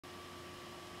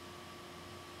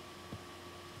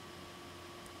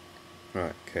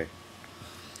Right, okay.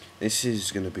 This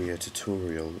is going to be a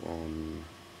tutorial on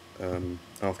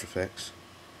After Effects,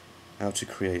 how to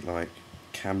create like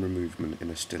camera movement in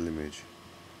a still image.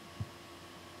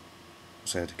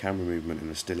 So the camera movement in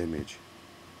a still image.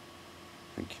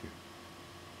 Thank you.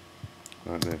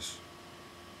 Like this.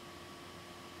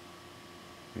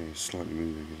 Yeah, it's slightly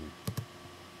moving, isn't it?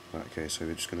 Right, okay, so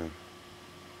we're just going to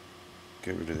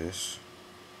get rid of this.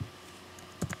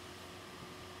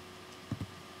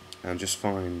 And just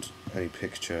find a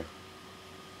picture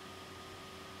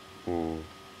or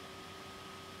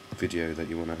video that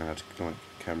you want to add like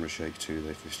camera shake to,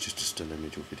 if it's just a still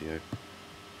image or video.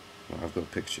 Right, I've got a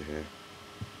picture here.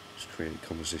 Just create a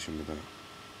composition with that.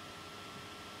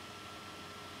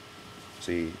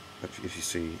 See, if you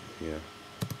see here,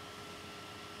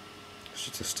 it's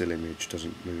just a still image,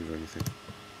 doesn't move or anything.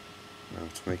 Now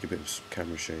to make a bit of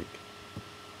camera shake,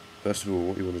 first of all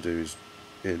what you want to do is,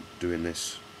 doing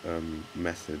this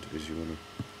method, is you want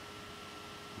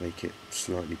to make it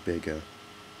slightly bigger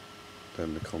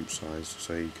than the comp size,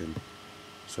 so it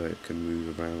can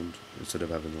move around instead of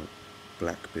having like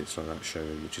black bits like that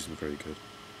showing, which isn't very good.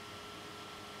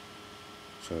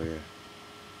 So yeah,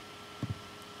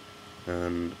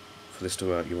 and for this to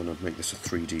work you want to make this a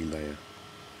 3D layer.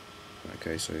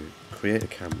 Okay, so create a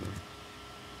camera,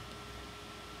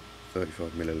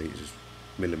 35 millimeters.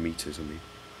 I mean,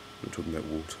 I'm talking about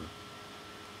water.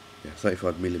 Yeah,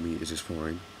 35 millimeters is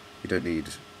fine. You don't need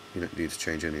to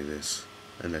change any of this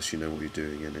unless you know what you're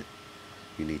doing in it.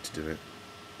 You need to do it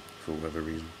for whatever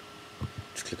reason.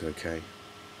 Just click OK.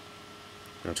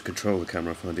 Now to control the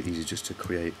camera, I find it easy just to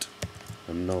create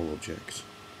a null object.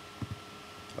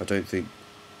 I don't think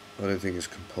it's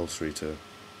compulsory to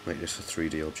make this a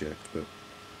 3D object, but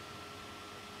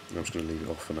I'm just going to leave it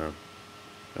off for now.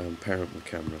 Parent the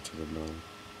camera to the null,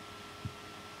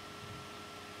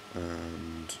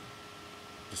 and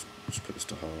just put this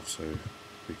to half so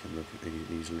we can look at it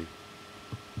easily.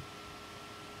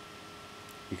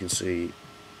 You can see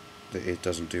that it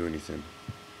doesn't do anything.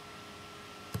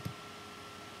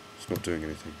 It's not doing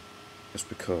anything. That's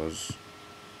because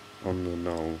on the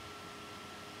null,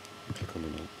 click on the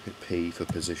null, hit P for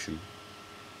position.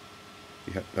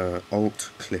 You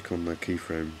Alt click on the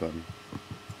keyframe button,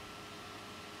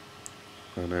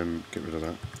 and then get rid of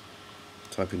that.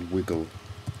 Type in wiggle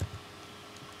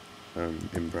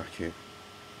in bracket.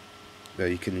 Yeah,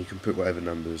 you can put whatever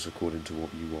numbers according to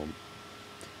what you want.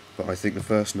 But I think the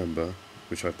first number,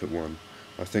 which I put 1,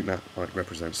 I think that like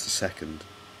represents the second,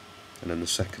 and then the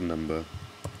second number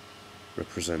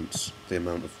represents the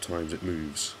amount of times it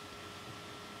moves,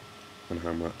 and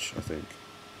how much, I think.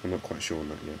 I'm not quite sure on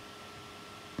that yet.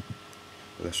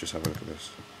 But let's just have a look at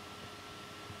this.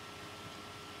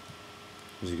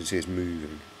 As you can see, it's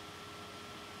moving.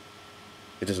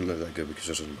 It doesn't look that good because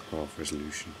it's on half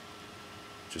resolution,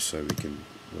 just so we can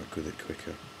work with it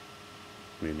quicker.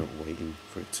 We're not waiting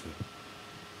for it to,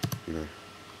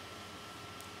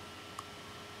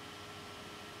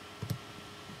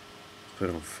 put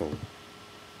it on full.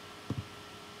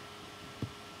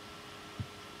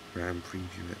 RAM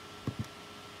preview it.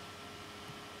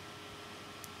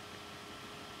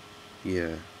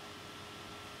 Yeah.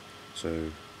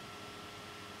 So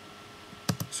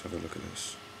let's have a look at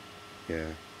this.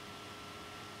 Yeah.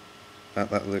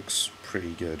 That looks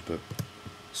pretty good, but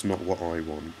it's not what I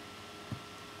want.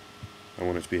 I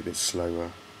want it to be a bit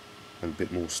slower and a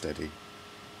bit more steady.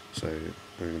 So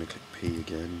I'm going to click P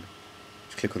again.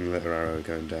 Just click on the letter arrow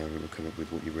going down and it'll come up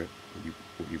with what you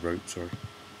wrote, sorry.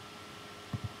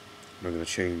 And I'm going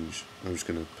to change, I'm just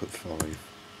going to put 5.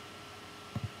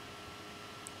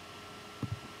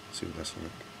 See what that's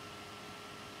like.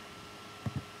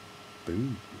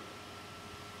 Boom.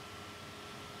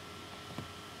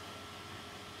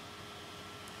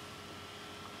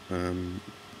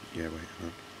 Yeah, wait, hang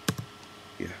on.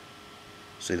 Yeah.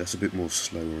 See, that's a bit more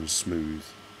slower and smooth,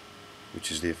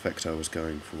 which is the effect I was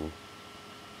going for.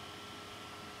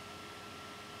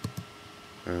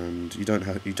 And you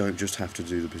don't just have to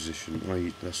do the position.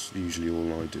 That's usually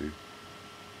all I do.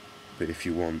 But if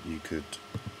you want, you could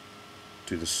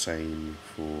do the same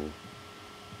for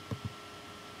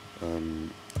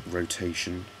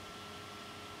rotation.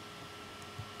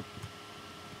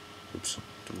 Oops,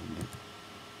 don't want that.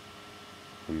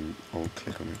 I'll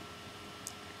click on it.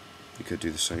 You could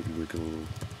do the same wiggle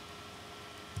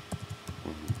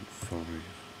on 5.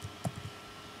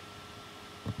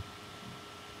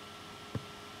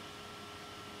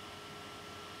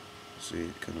 See,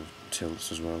 it kind of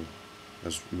tilts as well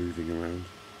as moving around.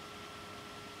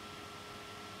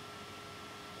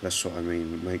 That's what I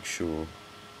mean. Make sure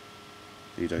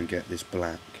you don't get this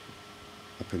black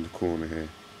up in the corner here.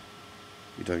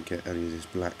 you don't get any of this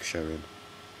black showing.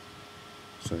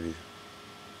 So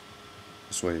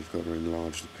this way you've got to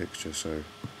enlarge the picture so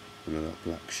none of that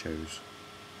black shows.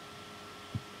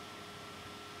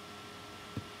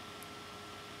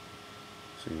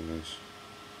 See those?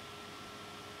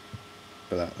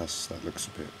 But that looks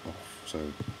a bit off, so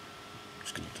I'm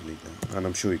just going to delete that. And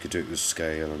I'm sure you could do it with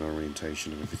scale and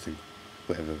orientation and everything,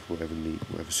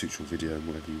 whatever suits your video and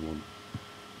whatever you want,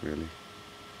 really.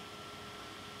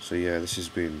 So yeah, this has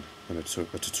been a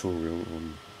tutorial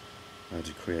on how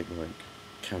to create like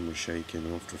camera shake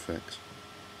in After Effects.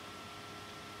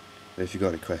 If you've got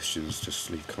any questions, just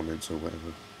leave comments or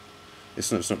whatever.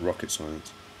 It's not rocket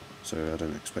science, so I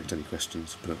don't expect any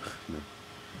questions, but you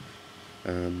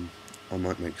know. I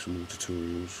might make some more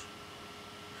tutorials.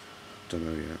 Don't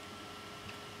know yet.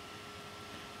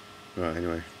 Right,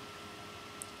 anyway.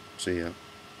 See ya.